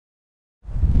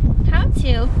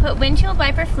to put windshield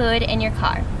wiper fluid in your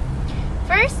car.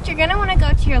 First, you're going to want to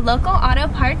go to your local auto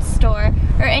parts store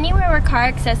or anywhere where car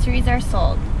accessories are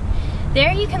sold.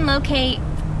 There you can locate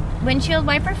windshield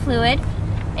wiper fluid,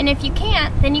 and if you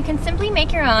can't, then you can simply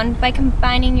make your own by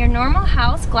combining your normal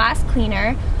house glass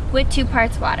cleaner with 2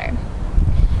 parts water.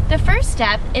 The first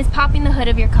step is popping the hood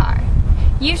of your car.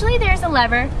 Usually there's a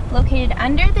lever located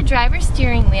under the driver's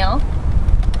steering wheel,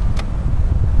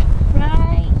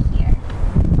 right here.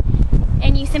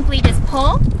 And you simply just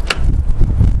pull,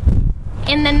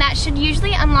 and then that should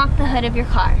usually unlock the hood of your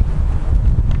car.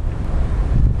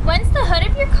 Once the hood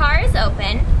of your car is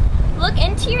open, look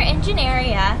into your engine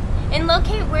area and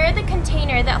locate where the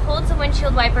container that holds the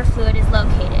windshield wiper fluid is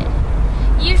located.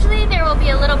 Usually there will be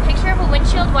a little picture of a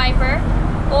windshield wiper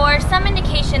or some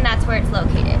indication that's where it's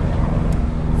located.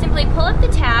 Simply pull up the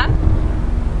tab,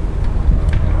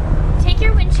 take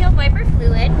your windshield wiper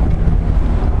fluid,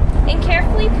 and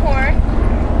carefully pour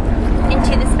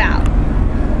into the spout.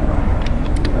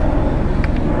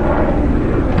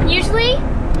 Usually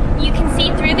you can see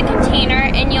through the container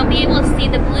and you'll be able to see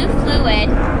the blue fluid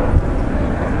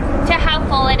to how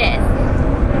full it is.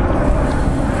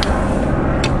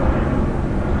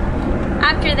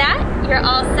 After that, you're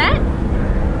all set